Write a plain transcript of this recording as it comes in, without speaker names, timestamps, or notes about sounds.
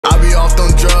off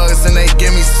them drugs and they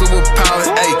give me superpowers.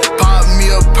 Ayy, pop me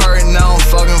a perk, now I'm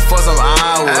fucking for some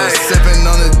hours. Sipping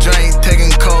on the drink,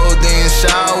 taking codeine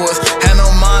showers.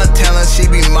 Hannah Montana, she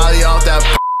be Molly off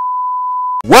that.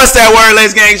 What's that word,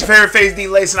 ladies and gang? It's your favorite face, D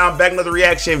Lace, and I'm back with another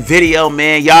reaction video,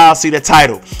 man. Y'all see the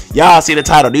title. Y'all see the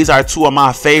title. These are two of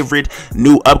my favorite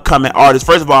new upcoming artists.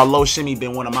 First of all, Loe Shimmy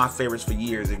been one of my favorites for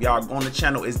years. If y'all go on the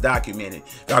channel, it's documented.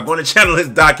 If y'all go on the channel, it's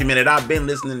documented. I've been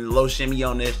listening to Loe Shimmy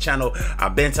on this channel.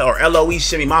 I've been telling, or Loe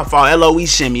Shimmy, my fault, Loe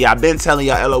Shimmy. I've been telling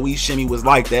y'all Loe Shimmy was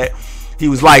like that. He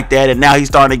was like that, and now he's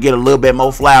starting to get a little bit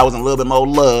more flowers and a little bit more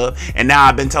love. And now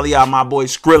I've been telling y'all my boy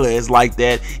Skrilla is like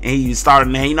that, and he's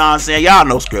starting to, you know what I'm saying? Y'all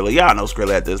know Skrilla. Y'all know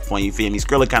Skrilla at this point, you feel me?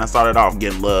 Skrilla kind of started off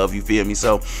getting love, you feel me?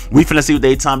 So we finna see what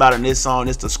they talking about in this song.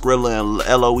 It's the Skrilla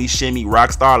and Loe Shimmy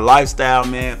Rockstar Lifestyle,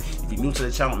 man. If you're new to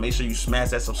the channel, make sure you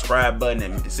smash that subscribe button.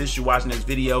 And since you're watching this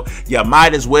video, you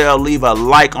might as well leave a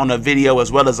like on the video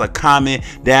as well as a comment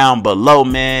down below,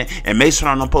 man. And make sure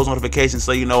to turn on post notifications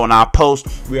so you know when I post.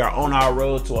 We are on our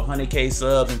road to 100K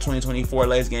subs in 2024,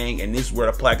 Let's Gang, and this is where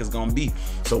the plaque is gonna be.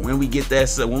 So when we get that,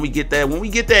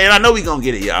 and I know we gonna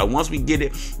get it, y'all. Once we get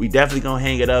it, we definitely gonna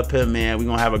hang it up here, man. We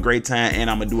gonna have a great time, and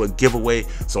I'm gonna do a giveaway.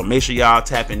 So make sure y'all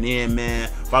tapping in, man.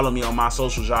 Follow me on my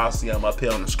socials, y'all see them up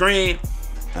here on the screen.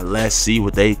 And let's see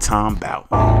what they talking about.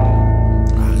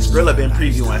 Skrilla been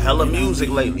previewing hella music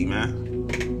lately,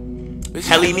 man.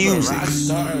 Hella music.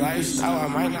 Rockstar lifestyle, I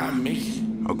might not make it.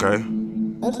 Okay.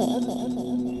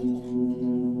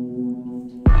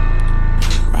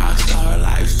 Rockstar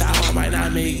lifestyle, I might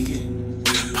not make it.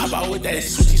 Pop out with that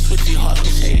switchy heart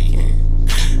shaking.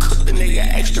 Cook the nigga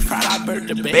extra fried, I burnt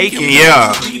the bacon.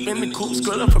 Yeah. Deep in the coop,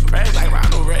 Skrilla for press like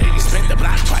Ronald Reagan. Spent the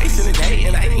block twice in a day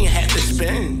and I didn't have to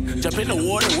spend. Jump in the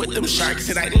water with them sharks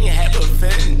and I didn't have to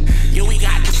offend. Yeah, we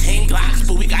got the same Glocks,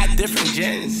 but we got different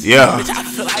gens. Yeah. Bitch, I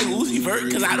feel like Uzi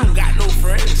Vert cause I don't got no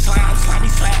friends. Slimy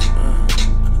slap.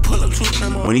 Pull up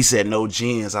when he said no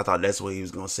gens, I thought that's what he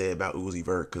was gonna say about Uzi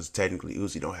Vert, because technically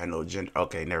Uzi don't have no gen.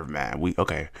 Okay, never mind. We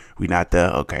not there.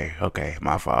 Okay,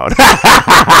 my fault.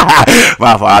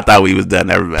 My fault. I thought we was done.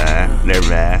 Never mind.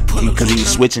 Because he was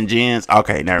switching gens.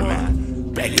 Okay, never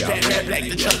mind. Black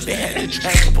the truck, they had the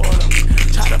track up on them.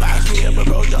 Try to box me up, but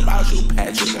bro, jump out, you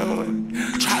Patrick going.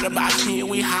 Try to box me and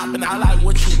we hopping out like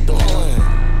what you doing.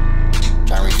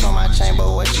 Try to reach on my chamber,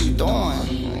 what you doing?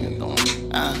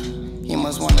 He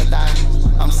must wanna die.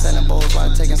 I'm selling bowls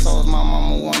while taking souls. My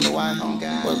mama wonder why.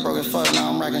 Was broke as fuck, now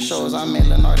I'm rocking shows. I made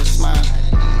Leonardo smile.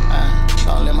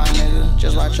 Don't let my nigga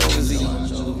just watch over Z.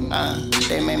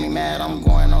 They made me mad, I'm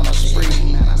going on a spree.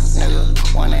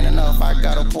 Nigga, one ain't enough, I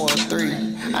gotta pour a 3.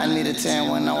 I need a 10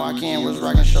 when I walk in, was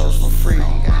rocking shows for free.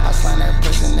 I slammed that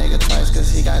pussy nigga twice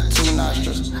cause he got 2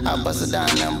 nostrils. I busted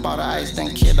down them, bought the ice,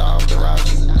 then kid off the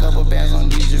roster. Couple bands on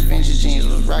these Vinci jeans,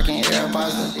 was rocking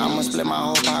AirPods. I'ma split my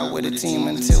whole pot with a team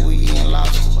until we eatin'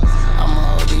 lobster.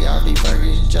 I'ma OD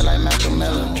burgers, just like Malcolm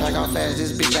Miller. Track out fast,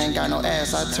 this bitch ain't got no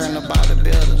ass, I turn the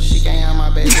bodybuilder. She can't have my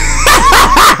baby.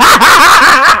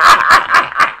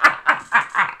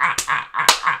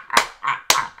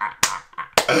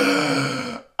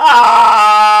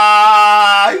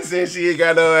 He said she ain't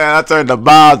got no ass. I turned the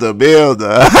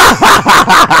bodybuilder.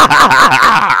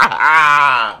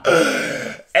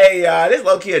 Hey, this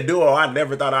low-key a duo I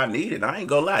never thought I needed. I ain't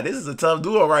gonna lie. This is a tough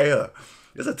duo right here.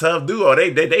 It's a tough duo.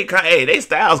 They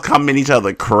styles compliment each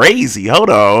other crazy. Hold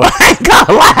on. I ain't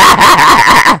gonna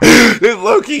lie. This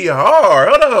low-key hard.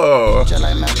 Hold on. Just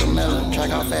like Malcolm Miller. Track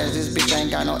out fast, this bitch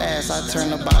ain't got no ass. I turn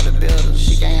the bodybuilder.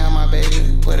 She can't have my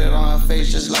baby. Put it on her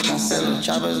face just like I'm selling.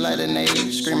 Choppers like the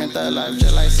Navy. Screaming thug life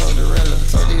just like Soderella.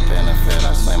 So deep in the field,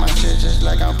 I swing my shit just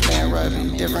like I'm playing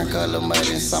rugby. Different color mud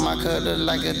and some I cut look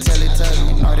like a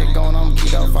Teletubby. Nordic going, I'm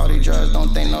geeked off all these drugs.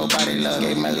 Don't think nobody love me.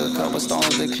 Gave Mega a couple stones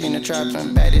to clean the trap.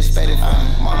 Baddest faded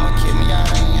fun. Mama kicked me out,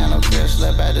 I ain't had no crib.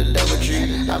 Slept at the double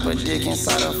tree. I put dick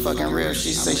inside her fucking rib.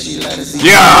 She say she let us eat.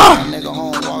 Yeah. Nigga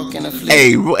home walk in the fleet.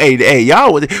 Hey,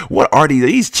 y'all, what are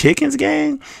these chickens,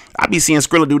 gang? I be seeing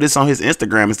Skrilla do this on his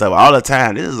Instagram and stuff all the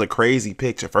time. This is a crazy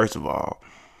picture, first of all.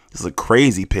 This is a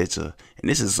crazy picture. And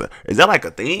this is that like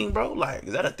a thing, bro? Like,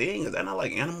 is that a thing? Is that not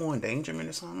like animal endangerment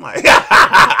or something? Like, if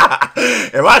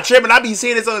I tripping, I be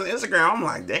seeing this on Instagram. I'm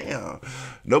like, damn.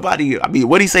 Nobody, I mean,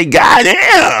 what'd he say? God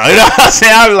damn. You know what I'm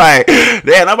saying? I'm like,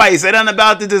 damn, nobody said nothing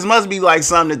about this. This must be like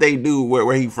something that they do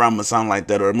where he from or something like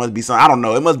that. Or it must be something. I don't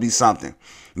know. It must be something.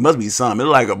 It must be something.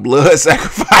 It's like a blood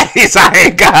sacrifice. I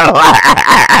ain't gonna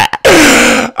lie.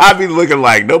 I be looking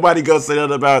like nobody gonna say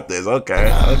nothing about this. Okay.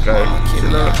 You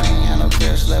know?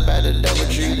 girl slept at the double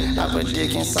tree. I put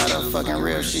dick inside her fucking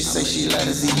rib, she say she let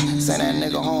us eat. Send that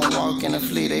nigga home, walk in the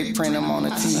fleet, they print him on the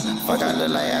tee. Fuck out the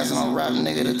like ass on a rap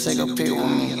nigga to take a pic with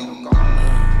me.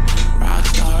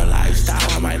 Rockstar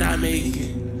lifestyle, I might not make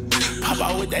it. Pop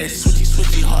out with that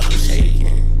switchy, hard I'm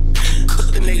shaking.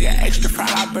 Cook the nigga extra fried,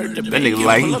 I burnt the bacon. That nigga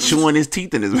like he chewing his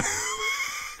teeth in his mouth.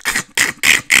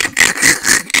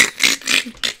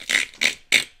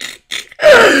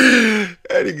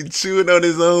 That nigga chewing on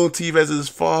his own teeth as it's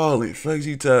falling. Fuck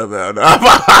you talking about? No, I'm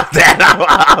off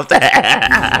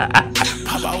that.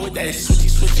 Pop out with that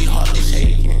switchy, hard I'm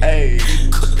shaking. Hey.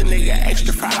 Cook the nigga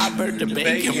extra fried, I burnt the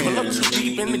bacon. Pull up too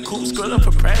deep in the coupe, Skrilla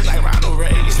for prayers like Ronald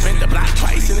Reagan. Spent the block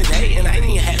twice in a day and I didn't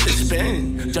even have to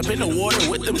spin. Jump in the water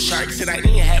with them sharks and I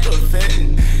didn't even have to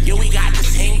fin. Yo, we got the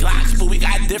same Glocks, but we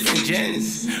got different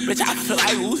gens. Bitch, I feel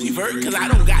like Uzi Vert cause I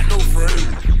don't got no friends.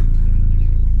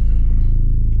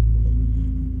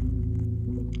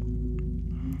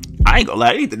 I ain't gonna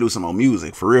lie, I need to do some more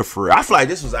music, for real, for real. I feel like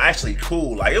this was actually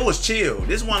cool. Like, it was chill.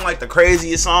 This wasn't like the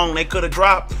craziest song they could have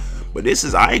dropped. But this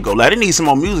is, I ain't gonna lie, they need some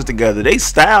more music together. They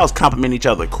styles complement each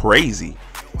other crazy.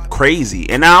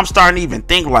 And now I'm starting to even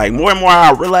think, like, more and more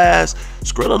I realize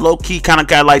Skrilla low-key kind of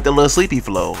got like the little sleepy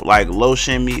flow. Like Loe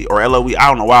Shimmy or Loe, I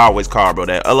don't know why I always call bro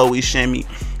that. Loe Shimmy,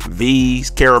 V's,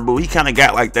 Caribou. He kind of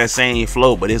got like that same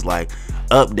flow, but it's like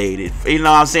updated. You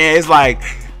know what I'm saying? It's like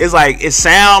it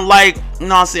sound like, you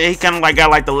know what I'm saying, he kind of like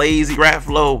got like the lazy rap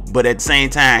flow, but at the same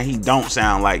time he don't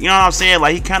sound like, you know what I'm saying,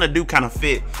 like he kind of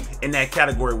fit in that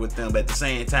category with them, but at the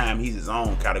same time he's his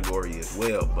own category as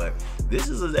well. But this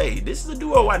is a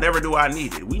duo I never knew I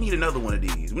needed. We need another one of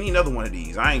these.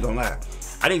 I ain't gonna lie.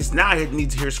 I need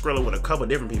to hear Skrilla with a couple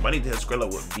different people. I need to hear Skrilla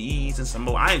with V's and some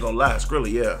more. I ain't gonna lie,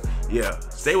 Skrilla, yeah.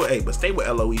 Stay with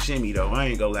Loe Shimmy though. I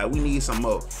ain't gonna lie. We need some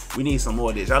more. We need some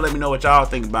more of this. Y'all let me know what y'all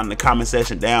think about in the comment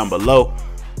section down below.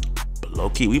 But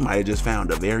low key, we might have just found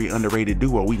a very underrated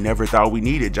duo we never thought we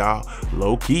needed, y'all.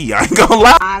 Low key, I ain't gonna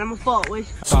lie. I'm a fault with.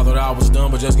 Thought that I was done,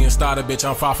 but just getting started, bitch.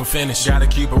 I'm far from finished. Gotta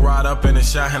keep it right up in the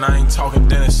shot, and I ain't talking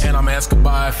Dennis. And I'm asking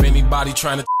by if anybody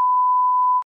trying to